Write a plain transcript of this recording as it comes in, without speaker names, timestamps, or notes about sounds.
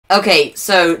Okay,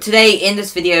 so today in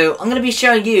this video, I'm going to be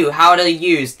showing you how to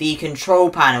use the control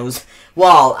panels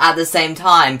while at the same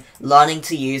time learning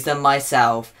to use them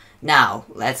myself. Now,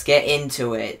 let's get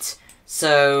into it.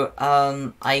 So,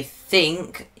 I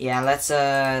think, yeah, let's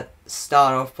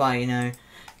start off by,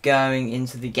 going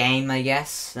into the game, I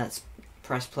guess. Let's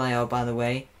press play. Oh, by the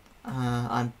way,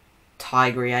 I'm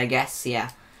Tigery, I guess, yeah.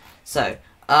 So,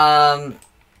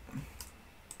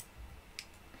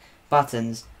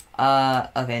 buttons.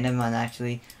 Okay, never mind,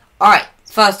 actually. Alright,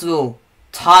 first of all,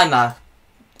 timer.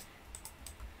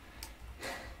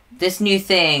 This new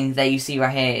thing that you see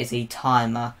right here is a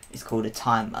timer. It's called a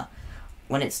timer.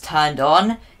 When it's turned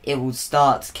on, it will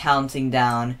start counting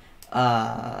down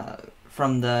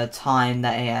from the time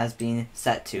that it has been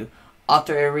set to.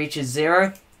 After it reaches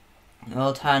 0, it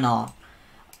will turn on.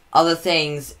 Other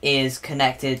things is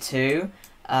connected to,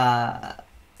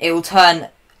 it will turn,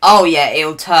 oh yeah, it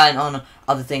will turn on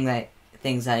other things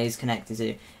that is connected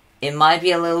to. It might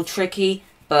be a little tricky,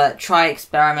 but try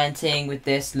experimenting with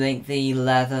this. Link the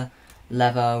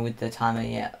lever with the timer,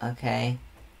 yeah, okay.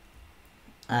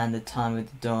 And the time with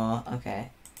the door,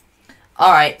 okay.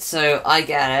 Alright, so I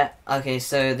get it. Okay,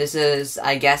 so this is,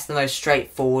 I guess, the most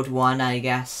straightforward one, I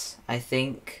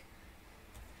think.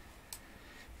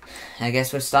 I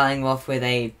guess we're starting off with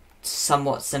a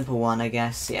somewhat simple one, I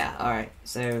guess. Yeah, alright.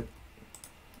 So,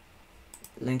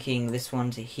 linking this one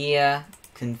to here.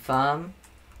 Confirm.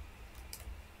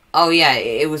 Oh, yeah,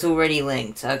 it was already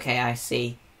linked. Okay, I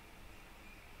see.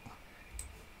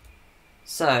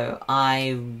 So,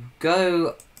 I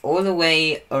go all the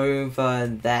way over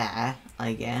there,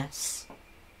 I guess.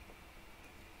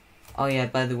 Oh, yeah,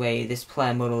 by the way, this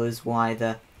player model is why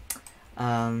the,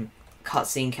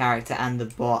 cutscene character and the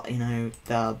bot,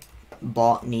 the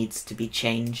bot needs to be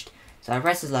changed. So I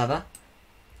press this lever.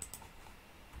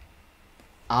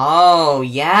 Oh,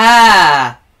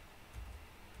 yeah!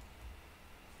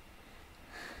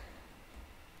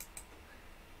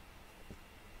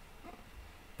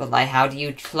 But, like, how do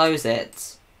you close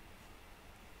it?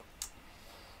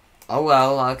 Oh,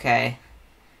 well, okay.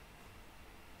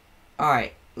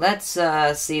 Alright, let's,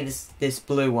 see this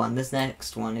blue one. This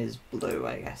next one is blue,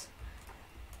 I guess.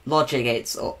 Logic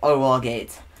gates, or OR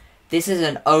gate. This is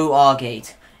an OR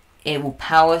gate. It will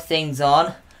power things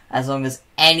on as long as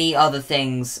any other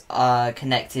things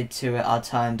connected to it are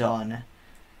turned on.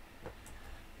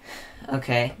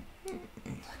 Okay.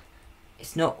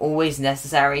 It's not always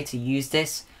necessary to use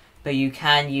this, but you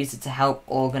can use it to help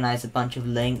organize a bunch of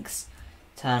links.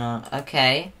 Turn on.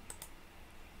 Okay.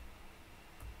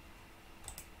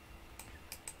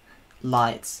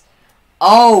 Lights.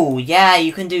 Oh, yeah,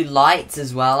 you can do lights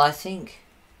as well, I think.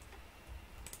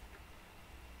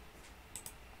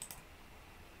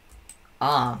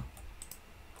 Ah.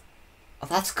 Oh,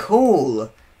 that's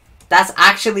cool. That's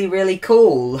actually really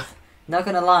cool. Not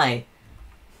gonna lie.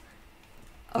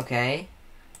 Okay.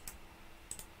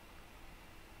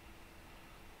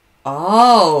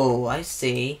 Oh, I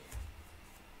see.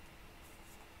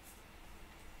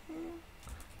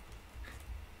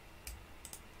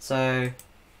 So...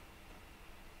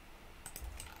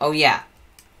 oh yeah.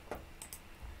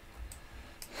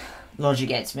 Logic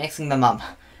gates, mixing them up.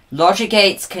 Logic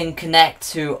gates can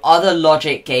connect to other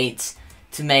logic gates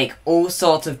to make all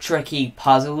sorts of tricky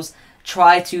puzzles.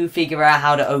 Try to figure out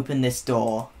how to open this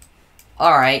door.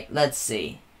 Alright, let's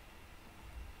see.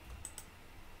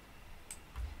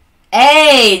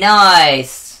 Hey,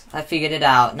 nice! I figured it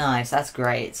out. Nice, that's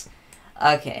great.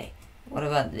 Okay, what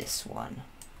about this one?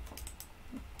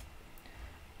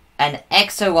 An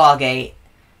XOR gate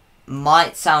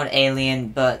might sound alien,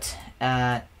 but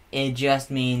it just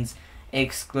means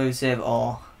exclusive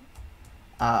or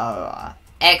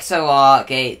XOR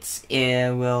gates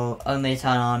will only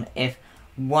turn on if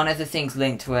one of the things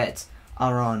linked to it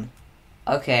are on.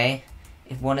 Okay,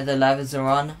 if one of the levers are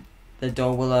on, the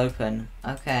door will open.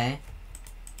 Okay.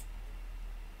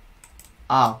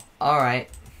 Oh, alright.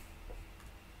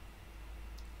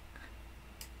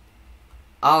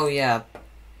 Oh yeah.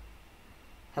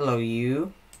 Hello,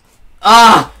 you.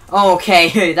 Ah!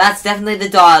 Okay, that's definitely the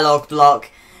dialogue block.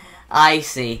 I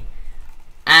see.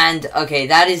 And, okay,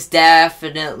 that is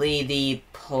definitely the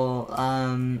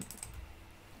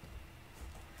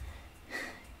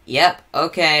yep,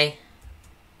 okay.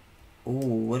 Ooh,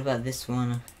 what about this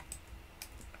one?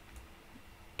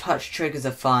 Touch triggers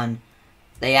are fun.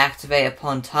 They activate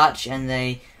upon touch, and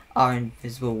they are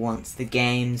invisible once the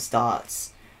game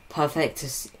starts.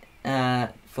 Perfect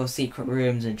for secret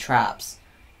rooms and traps.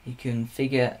 You can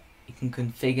configure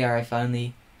if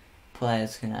only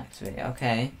players can activate.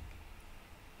 Okay.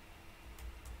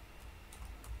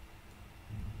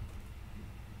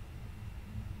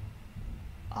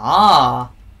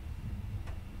 Ah.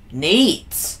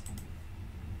 Neat.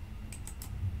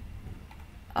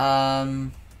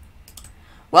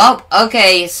 Well,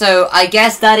 okay, so I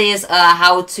guess that is,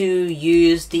 how to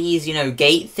use these,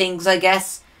 gate things, I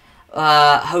guess.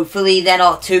 Hopefully they're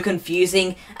not too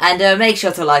confusing, and make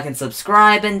sure to like and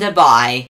subscribe, and bye.